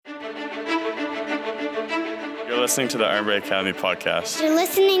listening to the Armbrae Academy podcast. You're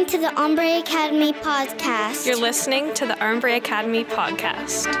listening to the Armbrae Academy podcast. You're listening to the Armbrae Academy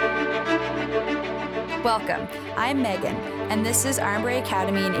podcast. Welcome. I'm Megan, and this is Armbrae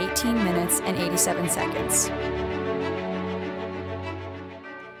Academy in 18 minutes and 87 seconds.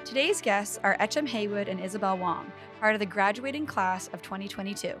 Today's guests are Etchem Haywood and Isabel Wong, part of the graduating class of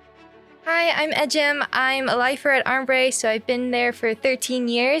 2022. Hi, I'm Etchem. I'm a lifer at Armbrae, so I've been there for 13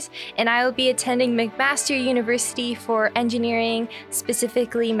 years, and I will be attending McMaster University for engineering,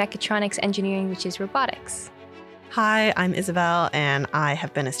 specifically mechatronics engineering, which is robotics. Hi, I'm Isabel, and I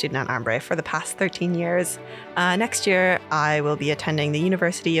have been a student at Armbrae for the past 13 years. Next year, I will be attending the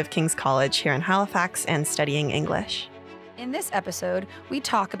University of King's College here in Halifax and studying English. In this episode, we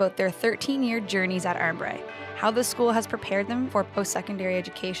talk about their 13-year journeys at Armbrae, how the school has prepared them for post-secondary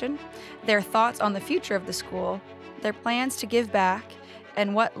education, their thoughts on the future of the school, their plans to give back,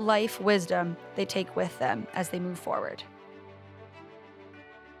 and what life wisdom they take with them as they move forward.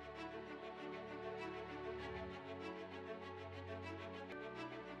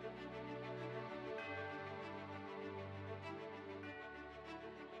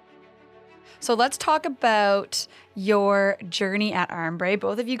 So let's talk about your journey at Armbrae.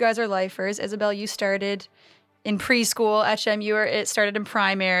 Both of you guys are lifers. Isabel, you started in preschool. Etchem, it started in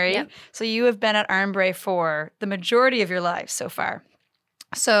primary. Yep. So you have been at Armbrae for the majority of your life so far.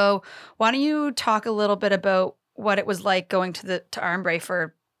 So why don't you talk a little bit about what it was like going to Armbrae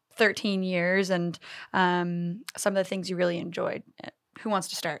for 13 years and some of the things you really enjoyed. Who wants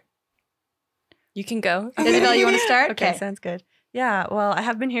to start? You can go. Isabel, you want to start? Okay, sounds good. Yeah, well, I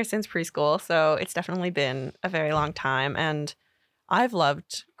have been here since preschool, so it's definitely been a very long time, and I've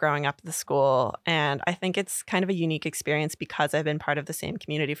loved growing up at the school, and I think it's kind of a unique experience because I've been part of the same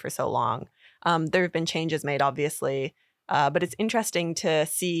community for so long. There have been changes made, obviously, but it's interesting to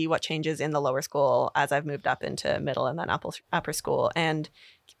see what changes in the lower school as I've moved up into middle and then upper school, and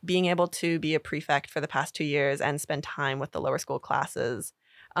being able to be a prefect for the past 2 years and spend time with the lower school classes,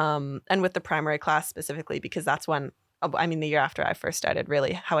 and with the primary class specifically, because that's when the year after I first started,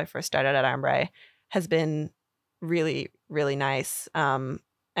 really how I first started at Armbrae has been really, really nice. And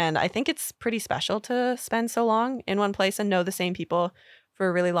I think it's pretty special to spend so long in one place and know the same people for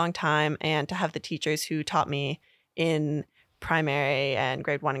a really long time, and to have the teachers who taught me in primary and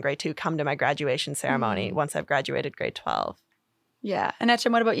grade 1 and grade 2 come to my graduation ceremony once I've graduated grade 12. Yeah. And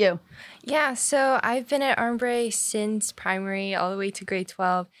Etchem, what about you? Yeah, so I've been at Armbrae since primary all the way to grade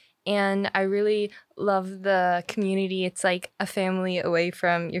 12. And I really love the community. It's like a family away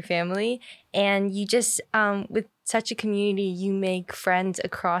from your family. And you just, with such a community, you make friends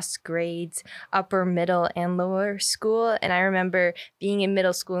across grades, upper, middle, and lower school. And I remember being in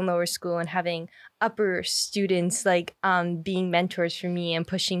middle school and lower school and having upper students like being mentors for me and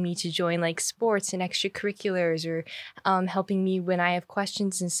pushing me to join like sports and extracurriculars, or helping me when I have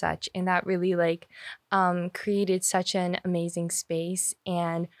questions and such. And that really like created such an amazing space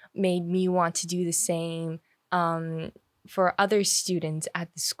and made me want to do the same for other students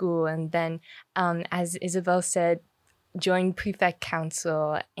at the school. And then, as Isabel said, join prefect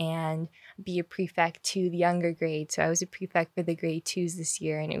council and be a prefect to the younger grade. So I was a prefect for the grade 2s this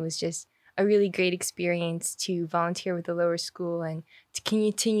year, and it was just a really great experience to volunteer with the lower school and to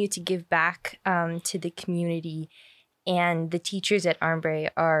continue to give back to the community. And the teachers at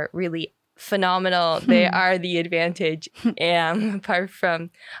Armbrae are really phenomenal. They are the advantage, and apart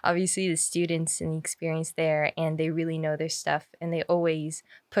from obviously the students and the experience there, and they really know their stuff, and they always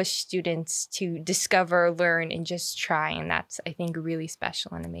push students to discover, learn, and just try. And that's, I think, really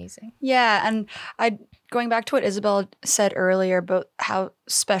special and amazing. Yeah. And going back to what Isabel said earlier about how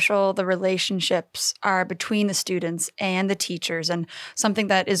special the relationships are between the students and the teachers, and something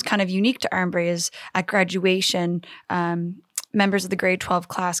that is kind of unique to Armbrae is at graduation, members of the grade 12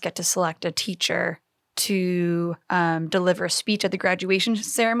 class get to select a teacher to deliver a speech at the graduation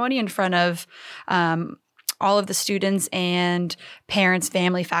ceremony in front of all of the students and parents,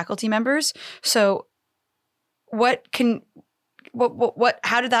 family, faculty members. So how did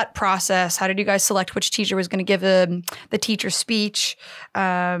that process, how did you guys select which teacher was going to give the teacher speech?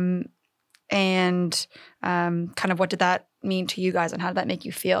 And kind of what did that mean to you guys, and how did that make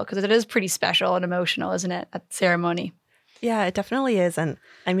you feel? Because it is pretty special and emotional, isn't it, at the ceremony? Yeah, it definitely is. And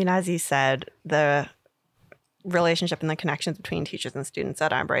I mean, as you said, the relationship and the connections between teachers and students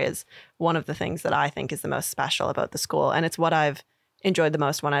at Armbrae is one of the things that I think is the most special about the school. And it's what I've enjoyed the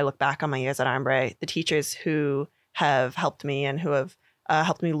most when I look back on my years at Armbrae. The teachers who have helped me and who have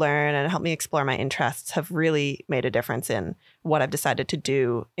helped me learn and helped me explore my interests have really made a difference in what I've decided to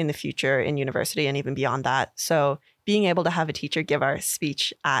do in the future in university and even beyond that. So being able to have a teacher give our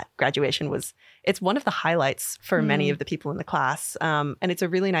speech at graduation it's one of the highlights for many of the people in the class. And it's a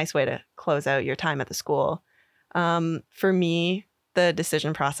really nice way to close out your time at the school. For me, the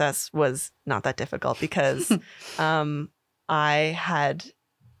decision process was not that difficult because I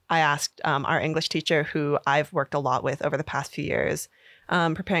asked our English teacher, who I've worked a lot with over the past few years,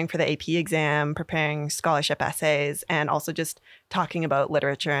 preparing for the AP exam, preparing scholarship essays, and also just talking about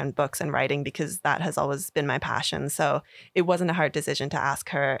literature and books and writing, because that has always been my passion. So it wasn't a hard decision to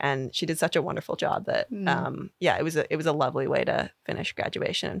ask her, and she did such a wonderful job that it was a lovely way to finish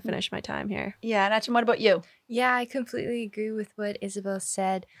graduation and finish my time here. Yeah, Nachum, what about you? Yeah, I completely agree with what Isabel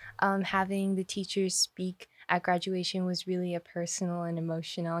said. Having the teachers speak at graduation was really a personal and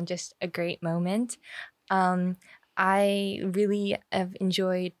emotional and just a great moment. I really have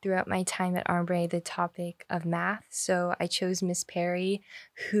enjoyed throughout my time at Armbray the topic of math. So I chose Miss Perry,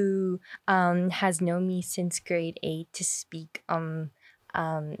 who has known me since grade 8, to speak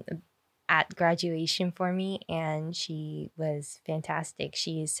at graduation for me. And she was fantastic.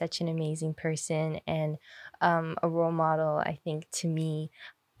 She is such an amazing person and a role model, I think, to me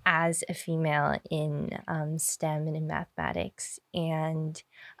as a female in STEM and in mathematics. And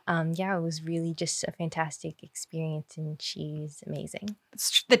it was really just a fantastic experience, and she's amazing.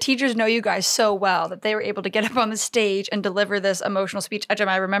 The teachers know you guys so well that they were able to get up on the stage and deliver this emotional speech.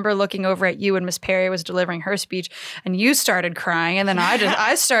 I remember looking over at you when Miss Perry was delivering her speech, and you started crying, and then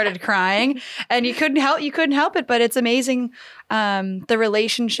I started crying, and you couldn't help it. But it's amazing the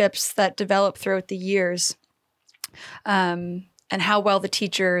relationships that develop throughout the years. And how well the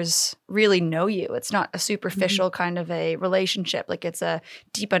teachers really know you. It's not a superficial kind of a relationship. Like, it's a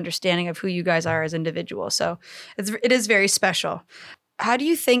deep understanding of who you guys are as individuals. So it is very special. How do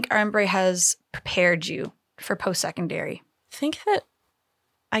you think Armbray has prepared you for post-secondary? I think that,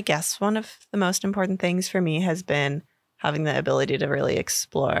 I guess, one of the most important things for me has been having the ability to really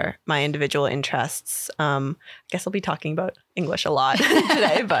explore my individual interests. I guess I'll be talking about English a lot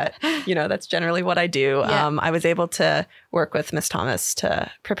today, but that's generally what I do. Yeah. I was able to work with Miss Thomas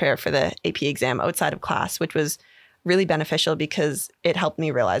to prepare for the AP exam outside of class, which was really beneficial because it helped me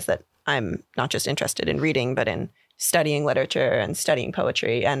realize that I'm not just interested in reading, but in studying literature and studying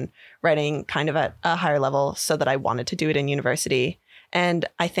poetry and writing kind of at a higher level, so that I wanted to do it in university. And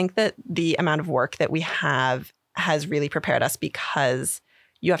I think that the amount of work that we have has really prepared us, because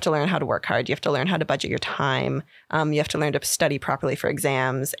you have to learn how to work hard. You have to learn how to budget your time. You have to learn to study properly for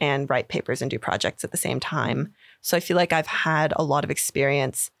exams and write papers and do projects at the same time. So I feel like I've had a lot of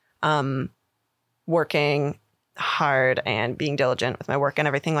experience working hard and being diligent with my work and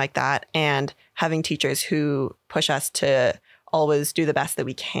everything like that, and having teachers who push us to always do the best that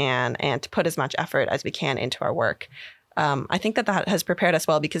we can and to put as much effort as we can into our work. I think that has prepared us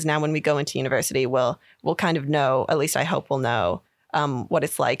well, because now when we go into university, we'll kind of know, at least I hope we'll know, what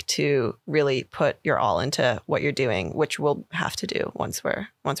it's like to really put your all into what you're doing, which we'll have to do once we're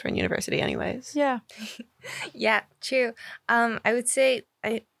in university anyways. Yeah. Yeah, true. I would say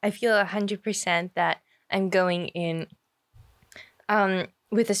I feel 100% that I'm going in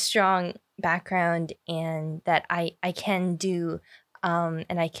with a strong background, and that I can do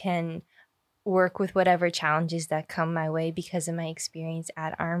and I can work with whatever challenges that come my way because of my experience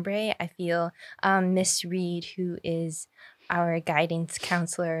at Armbray. I feel Miss Reed, who is our guidance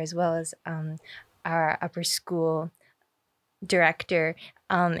counselor as well as our upper school director,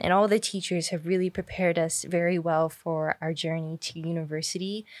 and all the teachers have really prepared us very well for our journey to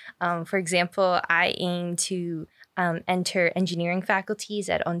university. For example, I aim to enter engineering faculties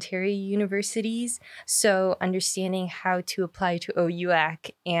at Ontario universities. So understanding how to apply to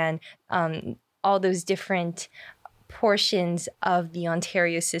OUAC and all those different portions of the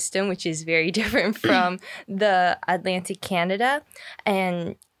Ontario system, which is very different from the Atlantic Canada,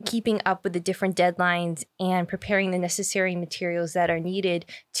 and keeping up with the different deadlines and preparing the necessary materials that are needed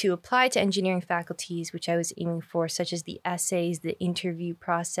to apply to engineering faculties, which I was aiming for, such as the essays, the interview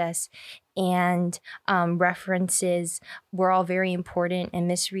process, and references were all very important. And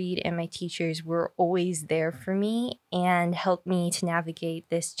Miss Reed and my teachers were always there for me and helped me to navigate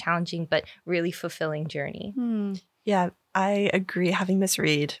this challenging but really fulfilling journey. Yeah, I agree. Having Miss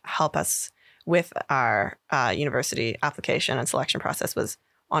Reed help us with our university application and selection process was,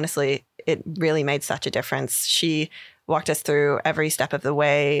 honestly, it really made such a difference. She walked us through every step of the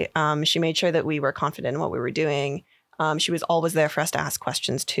way. She made sure that we were confident in what we were doing. She was always there for us to ask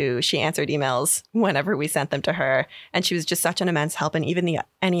questions too. She answered emails whenever we sent them to her. And she was just such an immense help. And even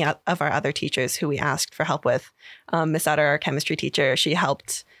any of our other teachers who we asked for help with, Miss Utter, our chemistry teacher, she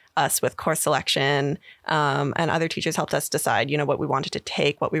helped us with course selection, and other teachers helped us decide, what we wanted to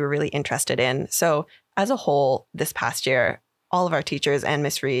take, what we were really interested in. So as a whole, this past year, all of our teachers and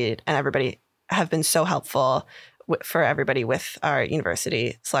Miss Reed and everybody have been so helpful for everybody with our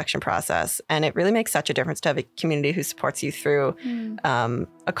university selection process. And it really makes such a difference to have a community who supports you through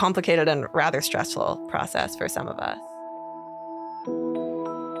a complicated and rather stressful process for some of us.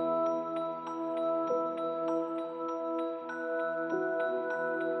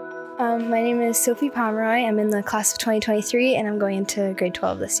 My name is Sophie Pomeroy. I'm in the class of 2023, and I'm going into grade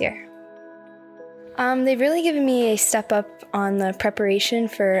 12 this year. They've really given me a step up on the preparation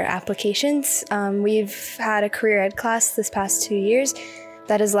for applications. We've had a career ed class this past 2 years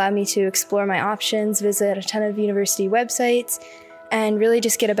that has allowed me to explore my options, visit a ton of university websites, and really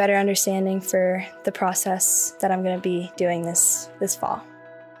just get a better understanding for the process that I'm going to be doing this fall.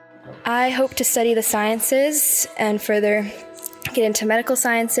 I hope to study the sciences and further get into medical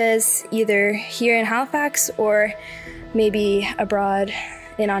sciences, either here in Halifax or maybe abroad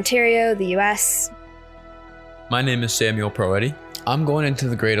in Ontario, the US. My name is Samuel Proetti. I'm going into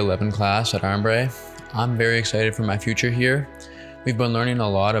the grade 11 class at Armbray. I'm very excited for my future here. We've been learning a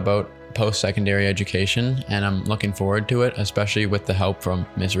lot about post-secondary education, and I'm looking forward to it, especially with the help from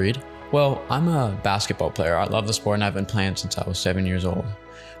Ms. Reed. Well, I'm a basketball player. I love the sport and I've been playing since I was 7 years old.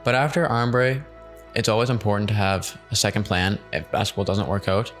 But after Armbray, it's always important to have a second plan if basketball doesn't work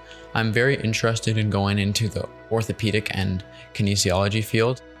out. I'm very interested in going into the orthopedic and kinesiology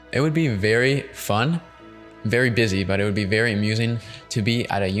field. It would be very fun, very busy, but it would be very amusing to be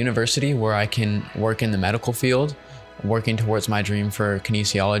at a university where I can work in the medical field, working towards my dream for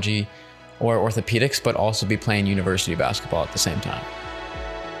kinesiology or orthopedics, but also be playing university basketball at the same time.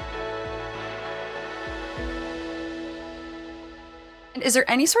 Is there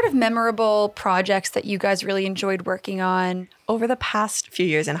any sort of memorable projects that you guys really enjoyed working on? Over the past few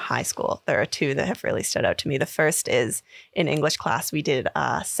years in high school, there are two that have really stood out to me. The first is in English class, we did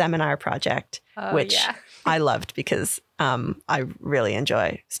a seminar project, which I loved because I really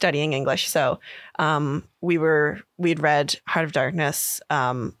enjoy studying English. So we'd read Heart of Darkness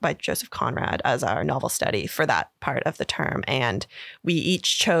by Joseph Conrad as our novel study for that part of the term. And we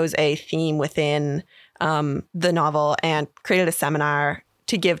each chose a theme within the novel and created a seminar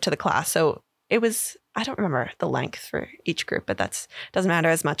to give to the class. So it was, I don't remember the length for each group, but that doesn't matter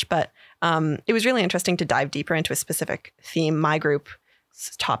as much. But it was really interesting to dive deeper into a specific theme. My group's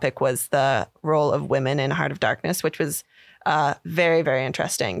topic was the role of women in Heart of Darkness, which was very, very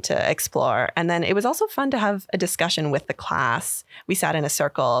interesting to explore. And then it was also fun to have a discussion with the class. We sat in a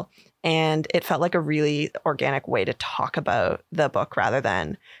circle and it felt like a really organic way to talk about the book rather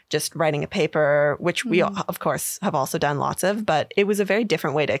than just writing a paper, which we, of course, have also done lots of. But it was a very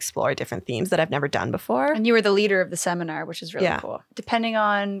different way to explore different themes that I've never done before. And you were the leader of the seminar, which is really cool. Depending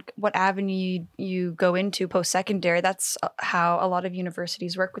on what avenue you go into post-secondary, that's how a lot of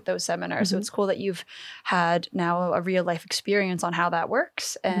universities work with those seminars. So it's cool that you've had now a real life experience on how that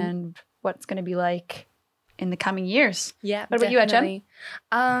works and what it's going to be like in the coming years. Yeah. What about you, Etchem?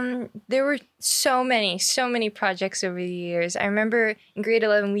 There were so many projects over the years. I remember in grade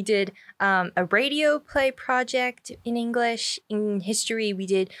 11, we did a radio play project in English. In history, we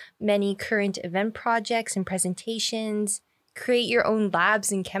did many current event projects and presentations. Create your own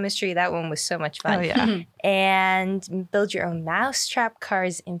labs in chemistry. That one was so much fun. Oh, yeah. And build your own mousetrap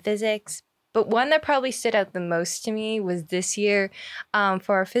cars in physics. But one that probably stood out the most to me was this year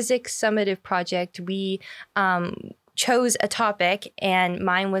for our physics summative project, we chose a topic and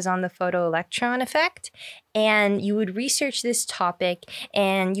mine was on the photoelectron effect. And you would research this topic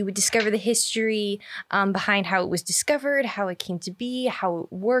and you would discover the history behind how it was discovered, how it came to be, how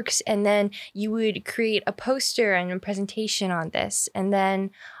it works. And then you would create a poster and a presentation on this. And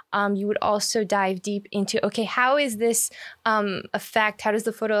then you would also dive deep into, okay, how is this effect, how does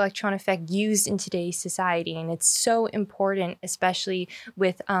the photoelectron effect used in today's society? And it's so important, especially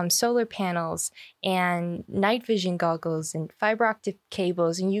with solar panels and night vision goggles and fiber optic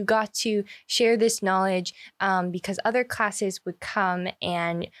cables. And you got to share this knowledge because other classes would come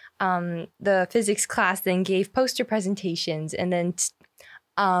and the physics class then gave poster presentations and then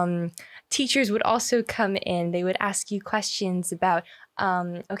teachers would also come in. They would ask you questions about,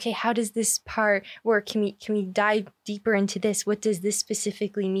 okay, how does this part work? Can we dive deeper into this? What does this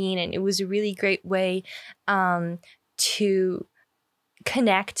specifically mean? And it was a really great way to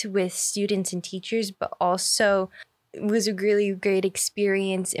connect with students and teachers, but also was a really great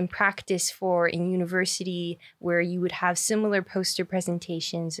experience and practice for in university, where you would have similar poster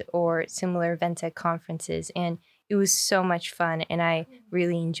presentations or similar events at conferences. And it was so much fun, and I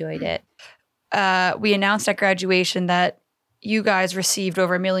really enjoyed it. We announced at graduation that you guys received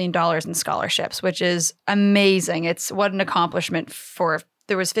over $1 million in scholarships, which is amazing. It's what an accomplishment for,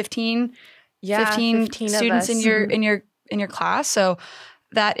 there was 15 students in your class. So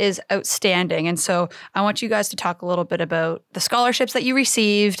that is outstanding. And so I want you guys to talk a little bit about the scholarships that you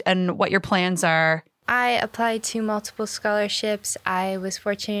received and what your plans are. I applied to multiple scholarships. I was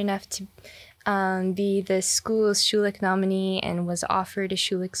fortunate enough to be the school's Schulich nominee and was offered a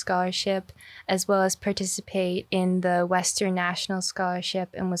Schulich scholarship, as well as participate in the Western National Scholarship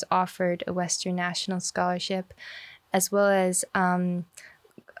and was offered a Western National Scholarship, as well as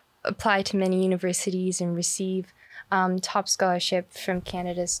apply to many universities and receive top scholarship from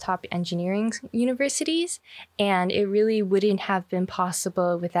Canada's top engineering universities. And it really wouldn't have been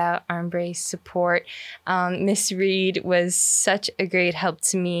possible without Armbray's support. Miss Reed was such a great help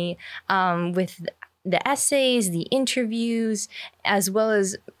to me with the essays, the interviews, as well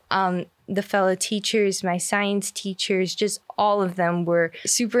as the fellow teachers, my science teachers, just all of them were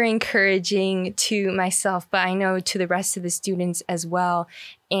super encouraging to myself, but I know to the rest of the students as well.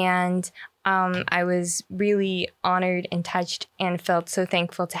 And I was really honored and touched and felt so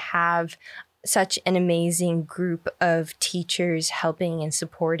thankful to have such an amazing group of teachers helping and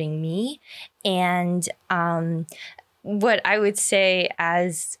supporting me. And what I would say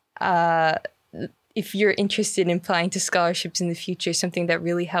as if you're interested in applying to scholarships in the future, something that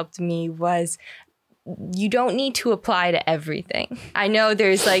really helped me was you don't need to apply to everything. I know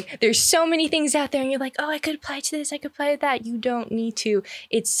there's so many things out there and you're like, oh, I could apply to this, I could apply to that. You don't need to.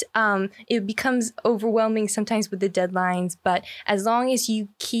 It becomes overwhelming sometimes with the deadlines, but as long as you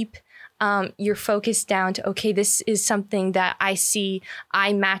keep your focus down to, okay, this is something that I see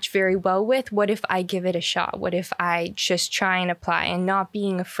I match very well with. What if I give it a shot? What if I just try and apply, and not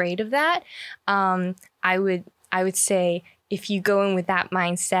being afraid of that? I would say, if you go in with that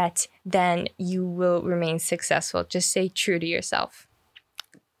mindset, then you will remain successful. Just stay true to yourself.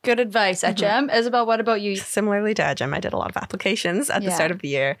 Good advice, Echem. Isabel, what about you? Similarly to Echem, I did a lot of applications at the start of the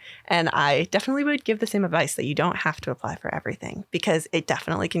year, and I definitely would give the same advice, that you don't have to apply for everything, because it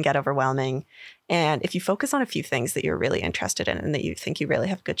definitely can get overwhelming. And if you focus on a few things that you're really interested in and that you think you really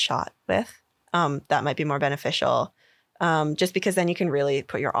have a good shot with, that might be more beneficial. Just because then you can really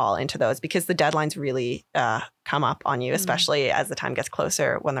put your all into those, because the deadlines really come up on you, especially as the time gets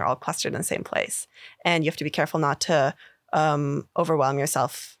closer, when they're all clustered in the same place. And you have to be careful not to overwhelm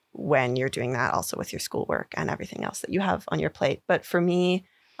yourself when you're doing that, also with your schoolwork and everything else that you have on your plate. But for me,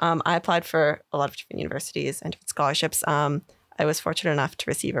 I applied for a lot of different universities and different scholarships. I was fortunate enough to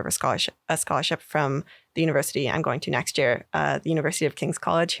receive a scholarship from the university I'm going to next year, the University of King's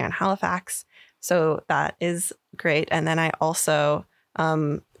College here in Halifax. So that is great. And then I also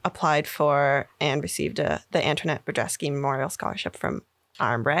applied for and received the Antoinette Budreski Memorial Scholarship from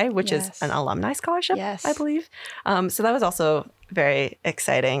Armbray, which is an alumni scholarship, I believe. So that was also very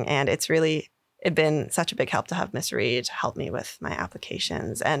exciting. And it's been such a big help to have Miss Reed help me with my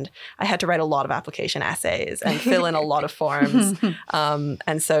applications. And I had to write a lot of application essays and fill in a lot of forms.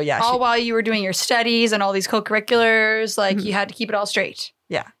 And so, all while you were doing your studies and all these co-curriculars, you had to keep it all straight.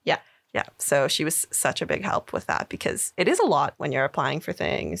 Yeah. So she was such a big help with that, because it is a lot when you're applying for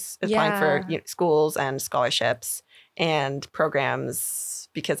things, applying for schools and scholarships and programs,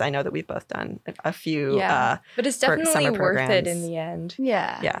 because I know that we've both done a few but it's definitely worth it in the end.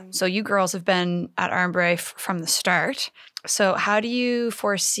 Yeah. So you girls have been at Armbray from the start. So how do you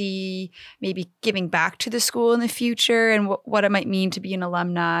foresee maybe giving back to the school in the future, and what it might mean to be an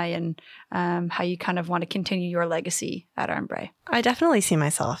alumni, and how you kind of want to continue your legacy at Armbray? I definitely see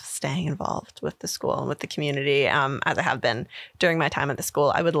myself staying involved with the school and with the community, as I have been during my time at the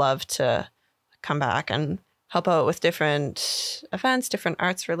school. I would love to come back and help out with different events, different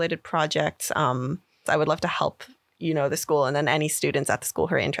arts-related projects. I would love to help the school, and then any students at the school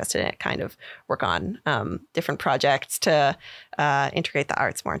who are interested in it kind of work on different projects to integrate the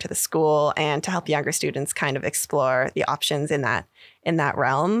arts more into the school, and to help younger students kind of explore the options in that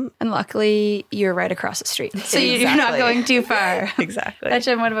realm. And luckily, you're right across the street, so you're not going too far. Exactly.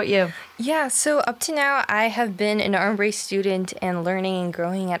 Echem, what about you? Yeah, so up to now, I have been an Armbray student and learning and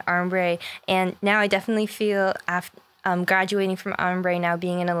growing at Armbray, and now I definitely feel after graduating from Armbray, now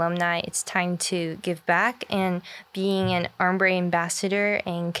being an alumni, it's time to give back, and being an Armbray ambassador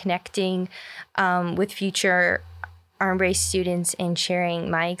and connecting with future Armbray students and sharing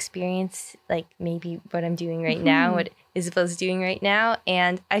my experience, like maybe what I'm doing right now, what Isabel's doing right now.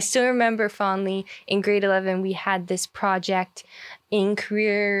 And I still remember fondly in grade 11, we had this project in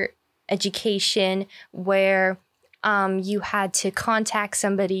career education where you had to contact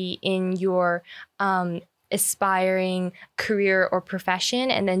somebody in your aspiring career or profession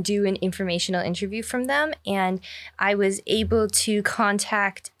and then do an informational interview from them. And I was able to come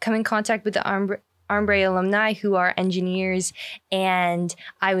in contact with the Armbray alumni who are engineers, and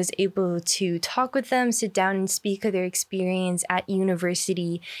I was able to talk with them, sit down and speak of their experience at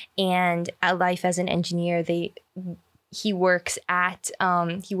university and at life as an engineer. He works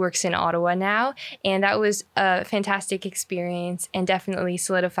in Ottawa now, and that was a fantastic experience and definitely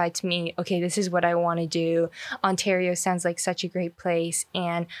solidified to me, okay, this is what I want to do. Ontario sounds like such a great place,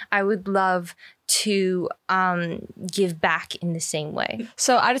 and I would love to give back in the same way.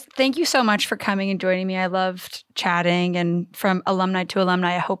 So I just thank you so much for coming and joining me. I loved chatting, and from alumni to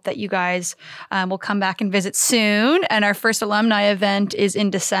alumni, I hope that you guys will come back and visit soon. And our first alumni event is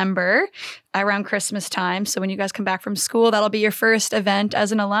in December around Christmas time. So when you guys come back from school, that'll be your first event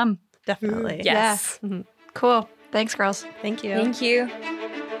as an alum. Definitely. Yes. Yeah. Mm-hmm. Cool. Thanks, girls. Thank you. Thank you.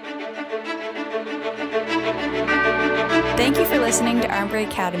 Thank you for listening to Armbray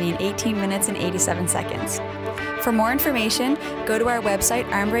Academy in 18 minutes and 87 seconds. For more information, go to our website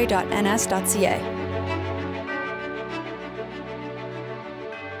armbray.ns.ca.